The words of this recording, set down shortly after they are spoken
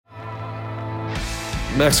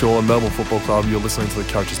Max Gorlin, Melbourne Football Club. You're listening to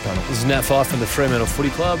the Coaches Panel. This is Nat Fyfe from the Fremantle Footy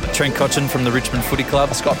Club. Trent Cotchin from the Richmond Footy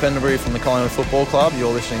Club. Scott Pendlebury from the Collingwood Football Club.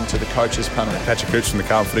 You're listening to the Coaches Panel. Patrick Cooch from the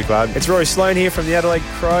Carlton Footy Club. It's Rory Sloane here from the Adelaide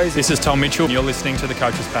Crows. This is Tom Mitchell. You're listening to the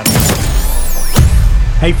Coaches Panel.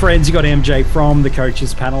 Hey friends, you got MJ from the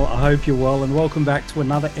Coaches Panel. I hope you're well and welcome back to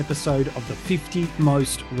another episode of the 50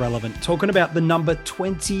 Most Relevant. Talking about the number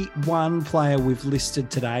 21 player we've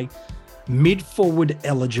listed today, mid-forward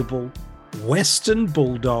eligible, Western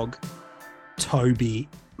Bulldog, Toby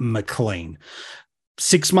McLean.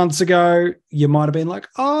 6 months ago, you might have been like,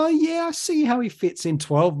 oh yeah, I see how he fits in.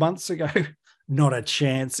 12 months ago, not a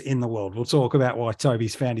chance in the world. We'll talk about why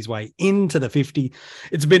Toby's found his way into the 50.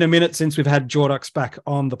 It's been a minute since we've had Jordox back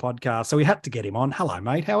on the podcast, so we had to get him on. Hello,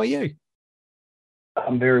 mate. How are you?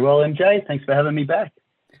 I'm very well, MJ. Thanks for having me back.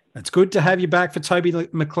 It's good to have you back for Toby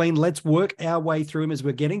McLean. Let's work our way through him as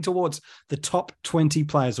we're getting towards the top 20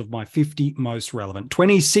 players of my 50 most relevant.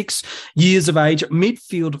 26 years of age,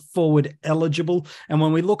 midfield forward eligible. And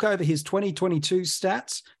when we look over his 2022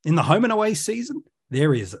 stats in the home and away season,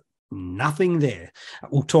 there is nothing there.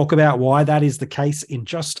 We'll talk about why that is the case in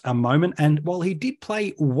just a moment. And while he did play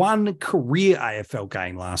one career AFL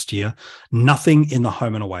game last year, nothing in the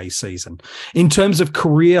home and away season. In terms of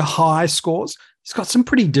career high scores, he's got some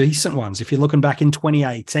pretty decent ones. If you're looking back in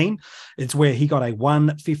 2018, it's where he got a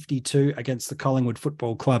 152 against the Collingwood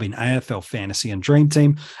Football Club in AFL Fantasy and Dream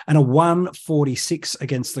Team and a 146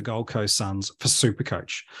 against the Gold Coast Suns for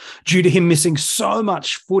Supercoach. Due to him missing so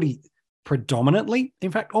much footy, predominantly,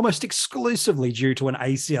 in fact, almost exclusively due to an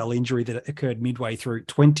ACL injury that occurred midway through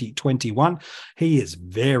 2021, he is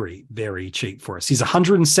very, very cheap for us. He's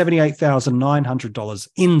 $178,900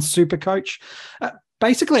 in Supercoach.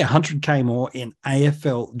 Basically $100K more in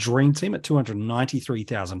AFL Dream Team at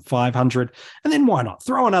 $293,500. And then why not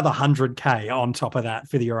throw another $100K on top of that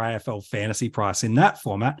for your AFL fantasy price in that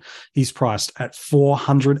format? He's priced at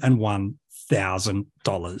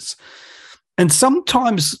 $401,000. And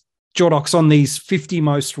sometimes, Jordox, on these 50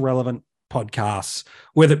 most relevant podcasts,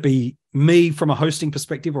 whether it be me from a hosting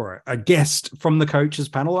perspective or a guest from the Coaches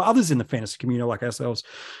Panel or others in the fantasy community like ourselves,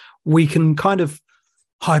 we can kind of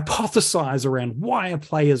hypothesize around why a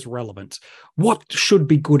player is relevant, what should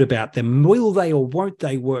be good about them, will they or won't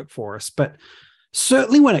they work for us. But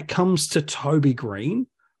certainly when it comes to Toby Green,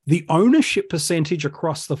 the ownership percentage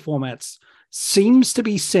across the formats seems to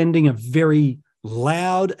be sending a very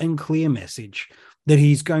loud and clear message that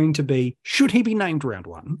he's going to be, should he be named round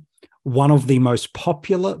one of the most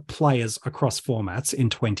popular players across formats in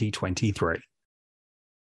 2023.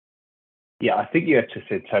 Yeah, I think you actually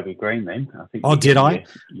said Toby Green then. Did I?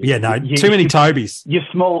 Too many Tobys. You're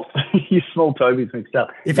small Tobys mixed up.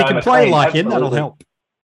 If you can play like him, that'll help.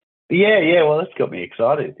 Yeah, well, that's got me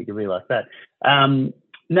excited if you can be like that.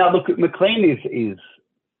 Now, look, McLean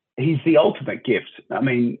he's the ultimate gift. I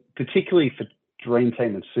mean, particularly for Dream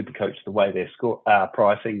Team and Supercoach, the way their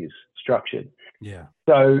pricing is structured. Yeah.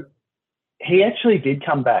 So he actually did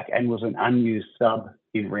come back and was an unused sub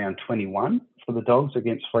in round 21 for the Dogs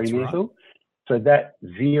against Fremantle. Right. So that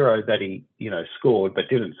zero that he, scored but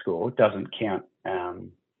didn't score doesn't count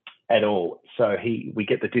at all. So we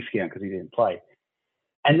get the discount because he didn't play.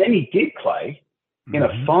 And then he did play in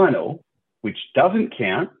a final, which doesn't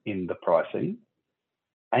count in the pricing.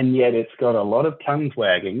 And yet it's got a lot of tongues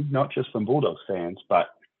wagging, not just from Bulldogs fans, but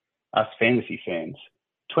us fantasy fans.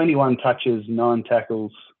 21 touches, 9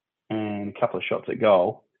 tackles, and a couple of shots at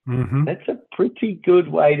goal. Mm-hmm. That's a pretty good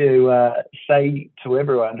way to say to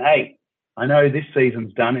everyone, hey, I know this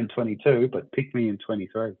season's done in 22, but pick me in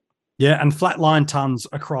 23. Yeah, and flatline tons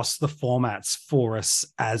across the formats for us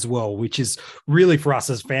as well, which is really for us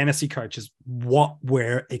as fantasy coaches what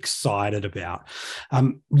we're excited about.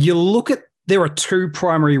 You look at, there are two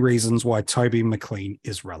primary reasons why Toby McLean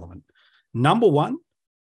is relevant. Number one,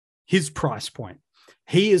 his price point.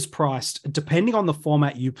 He is priced, depending on the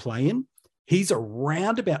format you play in, he's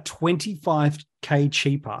around about 25K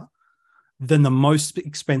cheaper than the most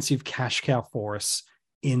expensive cash cow for us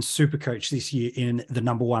in Supercoach this year in the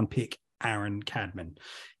number one pick, Aaron Cadman.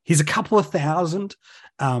 He's a couple of thousand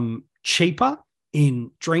cheaper in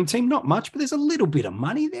Dream Team, not much, but there's a little bit of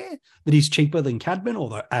money there that he's cheaper than Cadman,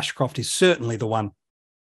 although Ashcroft is certainly the one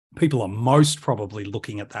people are most probably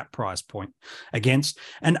looking at that price point against.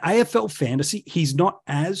 And AFL Fantasy, he's not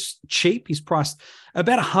as cheap. He's priced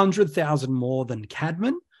about 100,000 more than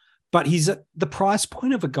Cadman, but he's at the price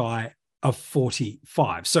point of a guy of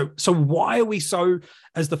 45. So why are we so,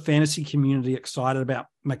 as the fantasy community, excited about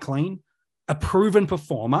McLean? A proven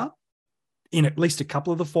performer in at least a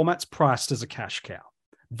couple of the formats priced as a cash cow.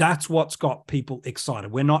 That's what's got people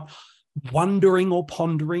excited. We're not wondering or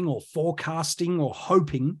pondering or forecasting or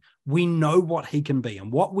hoping, we know what he can be.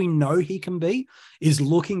 And what we know he can be is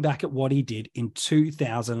looking back at what he did in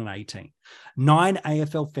 2018. 9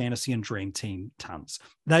 AFL Fantasy and Dream Team tons.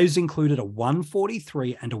 Those included a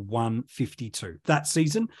 143 and a 152. That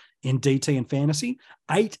season in DT and Fantasy,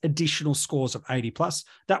 8 additional scores of 80 plus.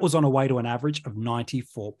 That was on a way to an average of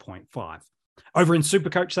 94.5. Over in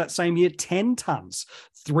Supercoach that same year, 10 tons,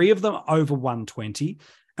 3 of them over 120.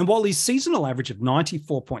 And while his seasonal average of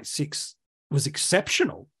 94.6 was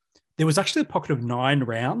exceptional, there was actually a pocket of 9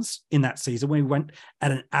 rounds in that season when he went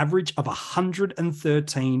at an average of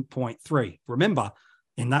 113.3. Remember,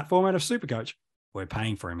 in that format of Supercoach, we're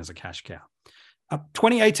paying for him as a cash cow.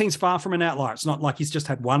 2018 is far from an outlier. It's not like he's just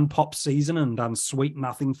had one pop season and done sweet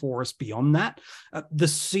nothing for us beyond that. The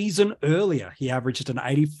season earlier, he averaged an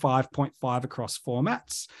 85.5 across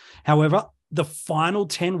formats. However, the final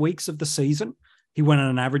 10 weeks of the season, he went on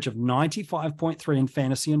an average of 95.3 in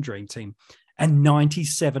Fantasy and Dream Team and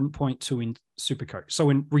 97.2 in Supercoach. So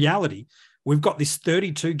in reality, we've got this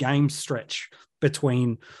 32 game stretch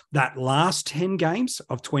between that last 10 games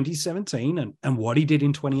of 2017 and what he did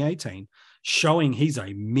in 2018, showing he's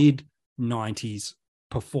a mid-90s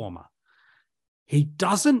performer. He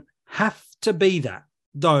doesn't have to be that,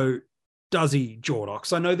 though, does he,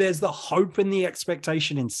 Jordox? I know there's the hope and the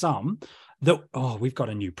expectation in some that, we've got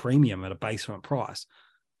a new premium at a basement price.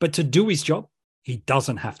 But to do his job, he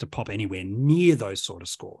doesn't have to pop anywhere near those sort of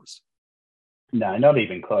scores. No, not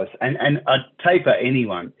even close. And I'd taper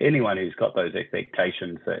anyone who's got those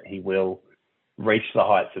expectations that he will reach the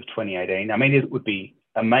heights of 2018. I mean, it would be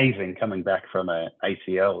amazing coming back from a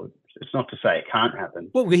ACL. It's not to say it can't happen.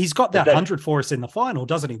 Well, he's got that 100 for us in the final,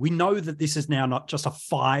 doesn't he? We know that this is now not just a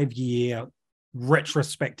 5-year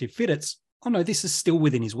retrospective fit. It's, this is still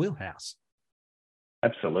within his wheelhouse.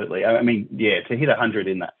 Absolutely. I mean, to hit 100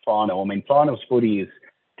 in that final. I mean, finals footy is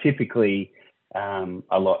typically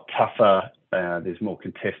a lot tougher. There's more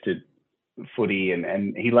contested footy,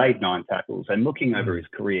 and he laid 9 tackles. And looking over his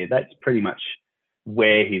career, that's pretty much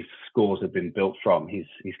where his scores have been built from. He's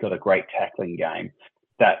got a great tackling game.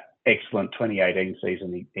 That excellent 2018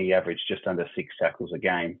 season, he averaged just under 6 tackles a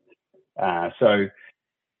game. So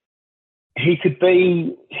he could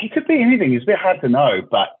be anything. It's a bit hard to know,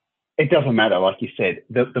 but it doesn't matter. Like you said,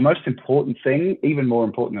 the most important thing, even more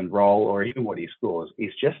important than role or even what he scores,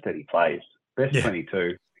 is just that he plays. Best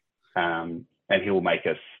 22, and he'll make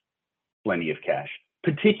us plenty of cash,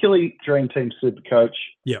 particularly Dream Team Supercoach.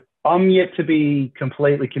 Yep. I'm yet to be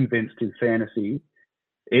completely convinced in fantasy.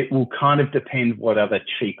 It will kind of depend what other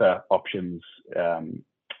cheaper options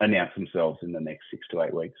announce themselves in the next 6 to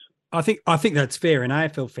 8 weeks. I think that's fair. In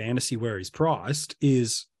AFL Fantasy, where he's priced,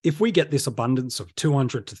 is if we get this abundance of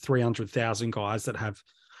 200 to 300,000 guys that have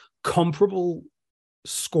comparable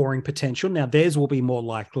scoring potential, now theirs will be more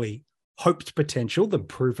likely hoped potential than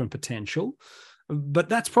proven potential. But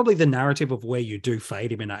that's probably the narrative of where you do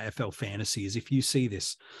fade him in AFL Fantasy, is if you see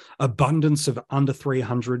this abundance of under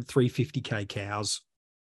 300, 350K cows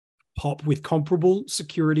pop with comparable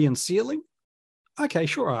security and ceiling. Okay,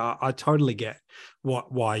 sure. I totally get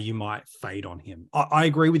why you might fade on him. I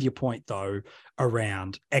agree with your point, though,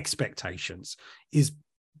 around expectations. Is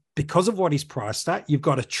because of what he's priced at, you've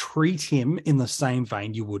got to treat him in the same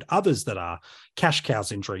vein you would others that are cash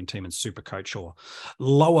cows in Dream Team and Supercoach, or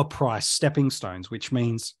lower price stepping stones, which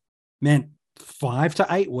means, 5 to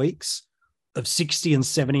 8 weeks of 60 and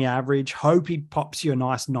 70 average. Hope he pops you a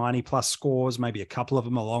nice 90 plus scores, maybe a couple of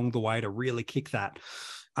them along the way to really kick that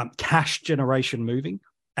cash generation moving,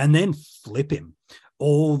 and then flip him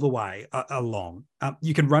all the way along.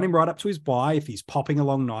 You can run him right up to his buy if he's popping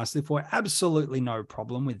along nicely for it. Absolutely no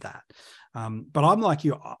problem with that. But I'm like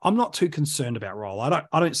you, I'm not too concerned about role.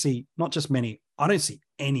 I don't see I don't see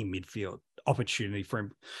any midfield opportunity for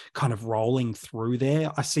him kind of rolling through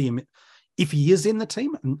there. I see him, if he is in the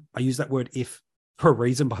team, and I use that word if for a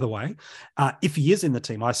reason, by the way, if he is in the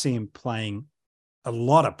team, I see him playing a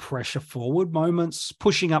lot of pressure forward moments,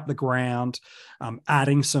 pushing up the ground,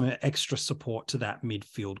 adding some extra support to that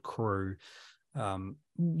midfield crew.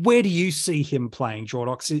 Where do you see him playing,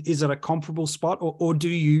 Jordox? Is it a comparable spot, or do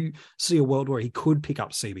you see a world where he could pick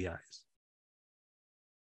up CBAs?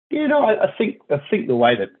 Yeah, no, I think the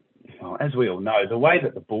way that, as we all know, the way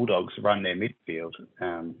that the Bulldogs run their midfield,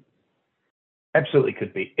 absolutely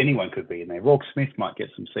could be, anyone could be in there. Rourke Smith might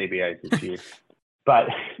get some CBAs this year. But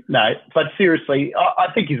seriously,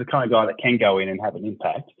 I think he's the kind of guy that can go in and have an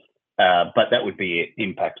impact. But that would be an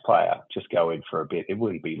impact player. Just go in for a bit. It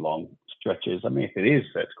wouldn't be long stretches. I mean, if it is,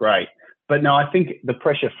 that's great. But no, I think the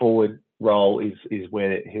pressure forward role is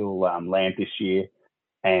where he'll land this year.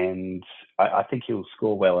 And I think he'll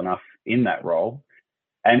score well enough in that role.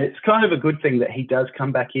 And it's kind of a good thing that he does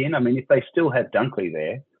come back in. I mean, if they still had Dunkley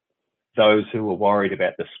there, those who were worried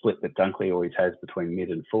about the split that Dunkley always has between mid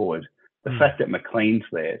and forward, the fact that McLean's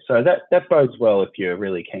there. So that bodes well if you're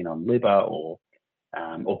really keen on Libba or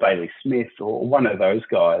Bailey Smith or one of those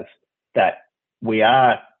guys that we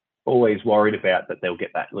are always worried about that they'll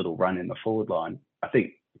get that little run in the forward line. I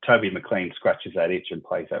think Toby McLean scratches that itch and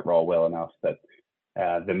plays that role well enough that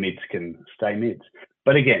the mids can stay mids.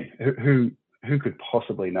 But again, who could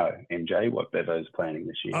possibly know, MJ, what Bevo's planning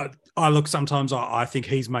this year? Sometimes I think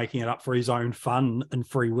he's making it up for his own fun and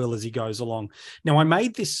free will as he goes along. Now, I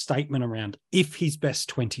made this statement around if he's best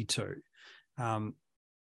 22.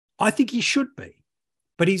 I think he should be,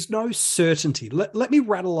 but he's no certainty. Let me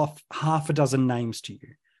rattle off half a dozen names to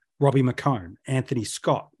you. Robbie McComb, Anthony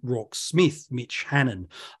Scott, Rourke Smith, Mitch Hannon,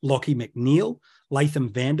 Lockie McNeil, Latham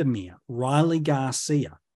Vandermeer, Riley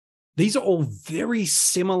Garcia. These are all very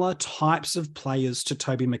similar types of players to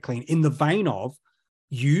Toby McLean in the vein of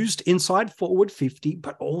used inside forward 50,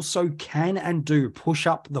 but also can and do push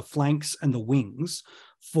up the flanks and the wings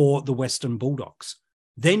for the Western Bulldogs.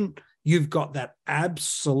 Then you've got that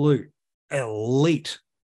absolute elite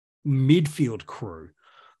midfield crew.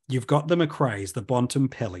 You've got the McRaes, the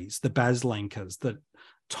Bontempellis, the Baz Lankers, the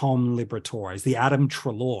Tom Liberatores, the Adam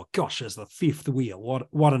Treloar. Gosh, as the fifth wheel.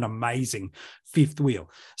 What an amazing fifth wheel.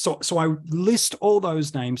 So I list all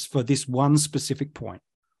those names for this one specific point.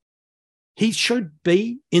 He should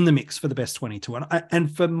be in the mix for the best 22.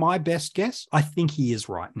 And for my best guess, I think he is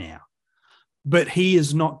right now. But he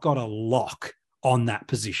has not got a lock on that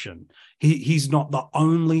position. He's not the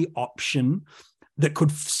only option that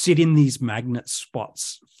could sit in these magnet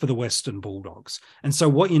spots for the Western Bulldogs. And so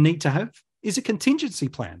what you need to have is a contingency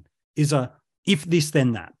plan, is a if this,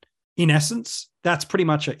 then that. In essence, that's pretty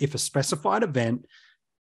much if a specified event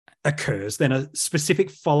occurs, then a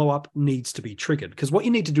specific follow-up needs to be triggered. Because what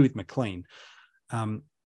you need to do with McLean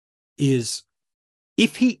is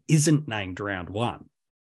if he isn't named round one,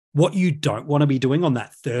 what you don't want to be doing on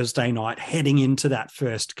that Thursday night heading into that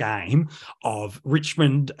first game of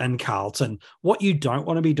Richmond and Carlton, what you don't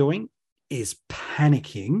want to be doing is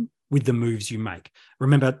panicking with the moves you make.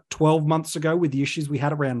 Remember 12 months ago with the issues we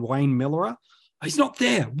had around Wayne Miller? He's not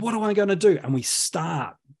there. What am I going to do? And we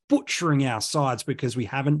start butchering our sides because we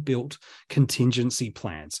haven't built contingency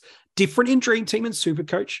plans. Different in Dream Team and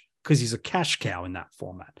Supercoach because he's a cash cow in that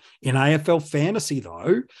format. In AFL Fantasy,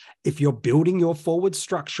 though, if you're building your forward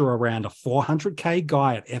structure around a 400K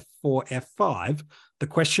guy at F4, F5, the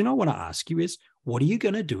question I want to ask you is, what are you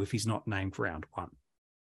going to do if he's not named round one?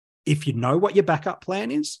 If you know what your backup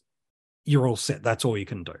plan is, you're all set. That's all you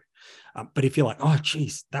can do. But if you're like, oh,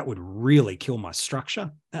 geez, that would really kill my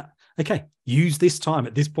structure. Okay, use this time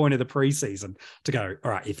at this point of the preseason to go,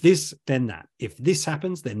 all right, if this, then that. If this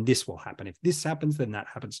happens, then this will happen. If this happens, then that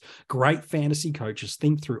happens. Great fantasy coaches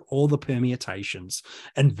think through all the permutations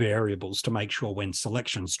and variables to make sure when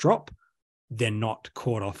selections drop, they're not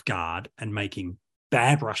caught off guard and making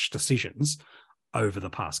bad rush decisions over the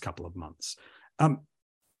past couple of months.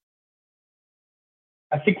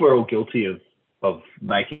 I think we're all guilty of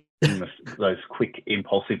making those quick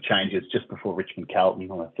impulsive changes just before Richmond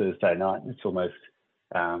Carlton on a Thursday night. It's almost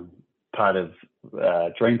part of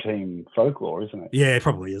Dream Team folklore, isn't it? Yeah, it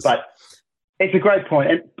probably is. But it's a great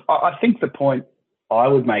point. And I think the point I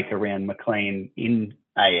would make around McLean in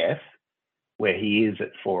AF, where he is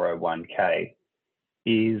at 401k,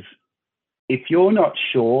 is if you're not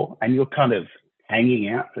sure and you're kind of hanging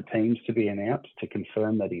out for teams to be announced to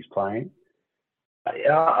confirm that he's playing,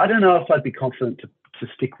 I don't know if I'd be confident to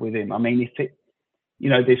stick with him. I mean, if it,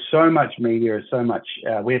 there's so much media,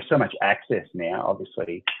 we have so much access now,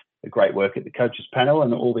 obviously, the great work at the coaches panel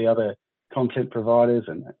and all the other content providers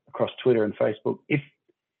and across Twitter and Facebook.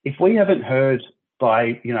 If we haven't heard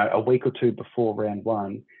by, a week or two before round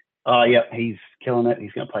one, he's killing it,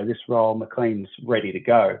 he's going to play this role, McLean's ready to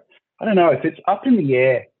go. I don't know if it's up in the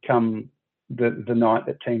air come the night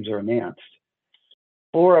that teams are announced.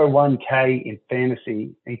 401k in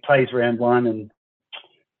fantasy, he plays round one, and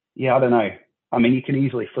I don't know. I mean, you can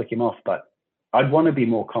easily flick him off, but I'd want to be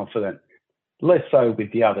more confident, less so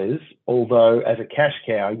with the others, although as a cash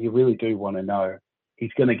cow, you really do want to know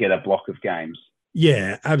he's going to get a block of games.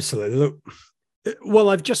 Yeah, absolutely. Look, well,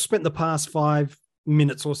 I've just spent the past 5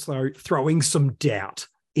 minutes or so throwing some doubt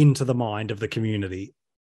into the mind of the community.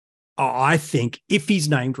 I think if he's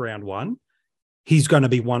named round one, he's going to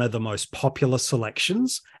be one of the most popular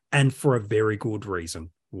selections, and for a very good reason.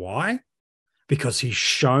 Why? Because he's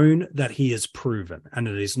shown that he is proven, and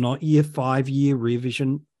it is not year 5 year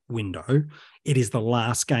revision window, it is the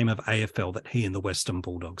last game of AFL that he and the Western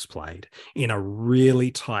Bulldogs played in a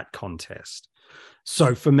really tight contest.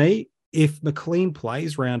 So for me, if McLean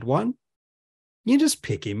plays round one, you just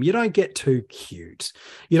pick him. You don't get too cute.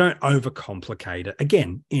 You don't overcomplicate it.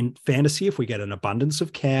 Again, in fantasy, if we get an abundance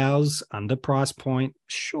of cows under price point,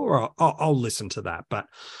 sure, I'll listen to that. But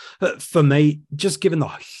for me, just given the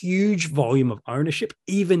huge volume of ownership,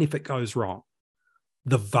 even if it goes wrong,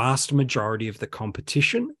 the vast majority of the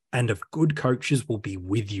competition and of good coaches will be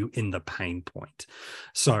with you in the pain point.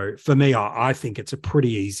 So for me, I think it's a pretty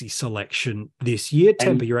easy selection this year.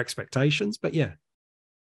 Temper your expectations, but yeah.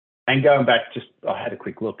 And going back, I had a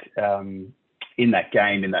quick look in that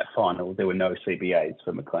game, in that final, there were no CBAs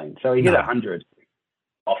for McLean. So he hit 100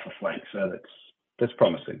 off the flank. So that's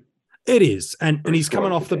promising. It is. And he's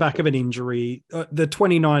coming off the back of an injury. The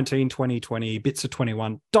 2019, 2020, bits of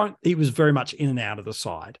 21, he was very much in and out of the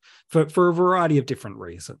side for a variety of different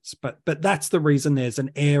reasons. But that's the reason there's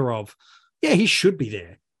an air of, yeah, he should be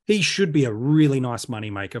there. He should be a really nice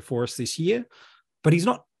moneymaker for us this year. But he's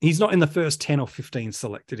not in the first 10 or 15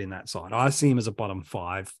 selected in that side. I see him as a bottom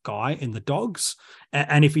 5 guy in the Dogs.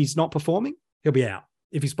 And if he's not performing, he'll be out.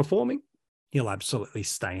 If he's performing, he'll absolutely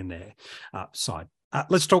stay in their side.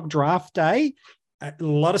 Let's talk draft day. A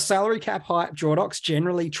lot of salary cap hype. Jordox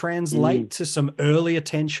generally translate to some early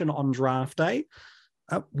attention on draft day.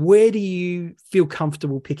 Where do you feel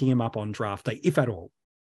comfortable picking him up on draft day, if at all?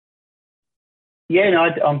 Yeah, no,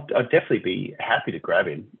 I'd definitely be happy to grab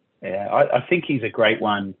him. Yeah, I think he's a great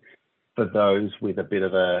one for those with a bit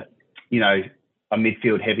of a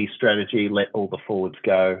midfield heavy strategy, let all the forwards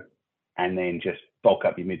go and then just bulk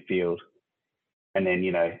up your midfield. And then,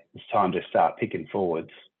 it's time to start picking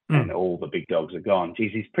forwards and all the big dogs are gone.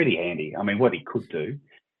 Geez, he's pretty handy. I mean, what he could do.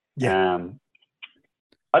 Yeah.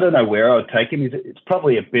 I don't know where I would take him. It's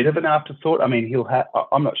probably a bit of an afterthought. I mean,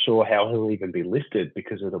 I'm not sure how he'll even be listed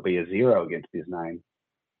because it'll be a 0 against his name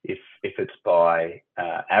if it's by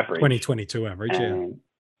average. 2022 average,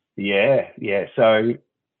 yeah. So,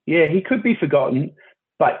 yeah, he could be forgotten.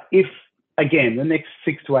 But if, again, the next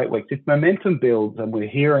 6 to 8 weeks, if momentum builds and we're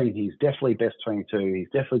hearing he's definitely best 22, he's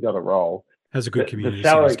definitely got a role. Has a good community. The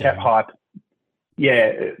salary cap hype,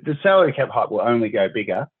 the salary cap hype will only go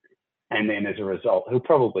bigger. And then as a result, he'll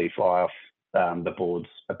probably fly off the boards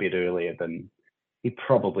a bit earlier than he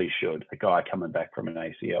probably should, a guy coming back from an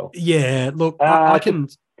ACL. Yeah, look, I can...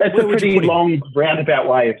 That's a pretty long roundabout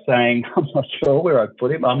way of saying I'm not sure where I'd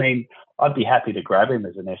put him. I mean, I'd be happy to grab him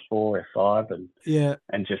as an F4, F5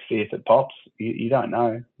 and just see if it pops. You don't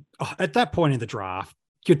know. At that point in the draft,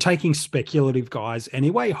 you're taking speculative guys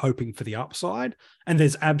anyway, hoping for the upside. And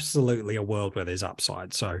there's absolutely a world where there's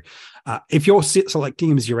upside. So if you're selecting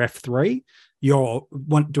him as your F3, you're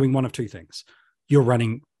doing one of two things. You're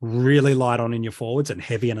running really light on in your forwards and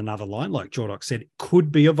heavy in another line, like Jordox said,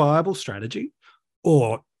 could be a viable strategy,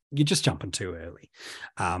 or you're just jumping too early.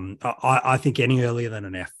 I think any earlier than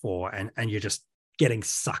an F4 and you're just getting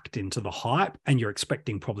sucked into the hype and you're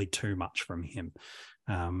expecting probably too much from him.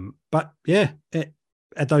 But yeah,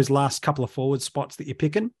 at those last couple of forward spots that you're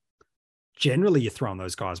picking, generally you're throwing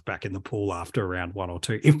those guys back in the pool after around 1 or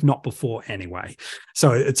 2, if not before anyway.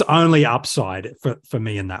 So it's only upside for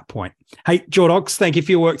me in that point. Hey, Jordox, thank you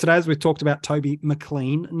for your work today. As we've talked about Toby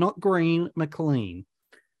McLean, not Green, McLean.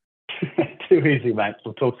 Too easy, mate.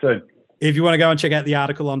 We'll talk soon. If you want to go and check out the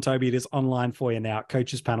article on Toby, it is online for you now at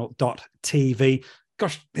coachespanel.tv.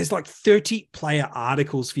 Gosh, there's like 30 player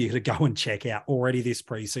articles for you to go and check out already this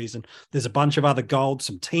preseason. There's a bunch of other gold.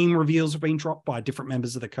 Some team reveals have been dropped by different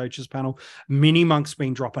members of the coaches panel. Mini Monk's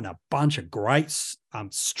been dropping a bunch of great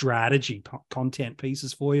strategy content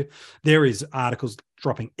pieces for you. There is articles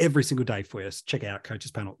dropping every single day for you. So check out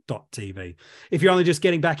coachespanel.tv. If you're only just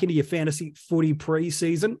getting back into your fantasy footy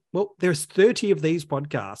preseason, well, there's 30 of these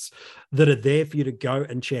podcasts that are there for you to go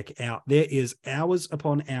and check out. There is hours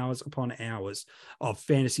upon hours upon hours of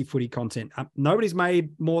fantasy footy content. Nobody's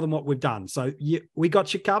made more than what we've done. So we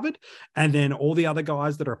got you covered. And then all the other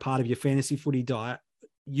guys that are a part of your fantasy footy diet,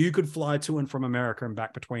 you could fly to and from America and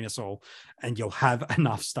back between us all, and you'll have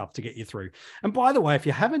enough stuff to get you through. And by the way, if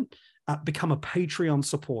you haven't become a Patreon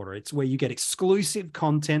supporter, it's where you get exclusive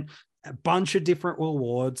content, a bunch of different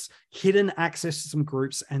rewards, hidden access to some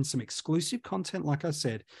groups, and some exclusive content, like I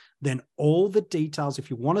said. Then all the details,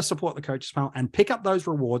 if you want to support the Coaches Panel and pick up those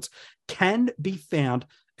rewards, can be found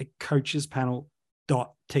at coachespanel.tv.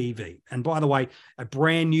 And by the way, a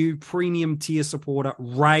brand new premium tier supporter,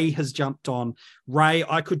 Ray, has jumped on. Ray,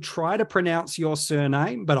 I could try to pronounce your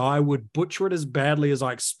surname, but I would butcher it as badly as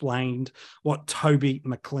I explained what Toby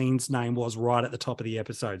McLean's name was right at the top of the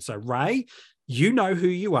episode. So Ray, you know who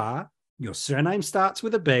you are. Your surname starts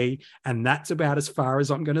with a B, and that's about as far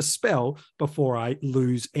as I'm going to spell before I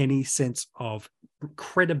lose any sense of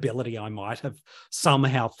credibility I might have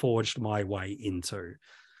somehow forged my way into.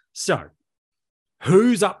 So,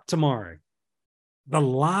 who's up tomorrow? The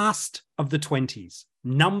last of the 20s,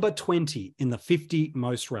 number 20 in the 50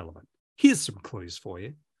 most relevant. Here's some clues for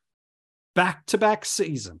you. Back-to-back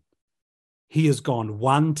season, he has gone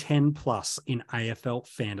 110 plus in AFL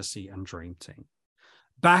Fantasy and Dream Team.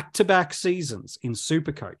 Back-to-back seasons in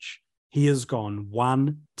Supercoach, he has gone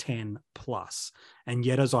 110 plus. And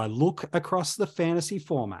yet, as I look across the fantasy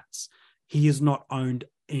formats, he is not owned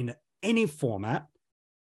in any format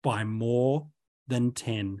by more than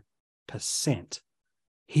 10%.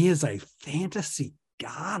 He is a fantasy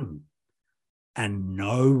gun, and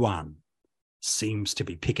no one seems to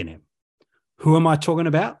be picking him. Who am I talking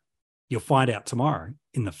about? You'll find out tomorrow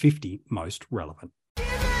in the 50 most relevant.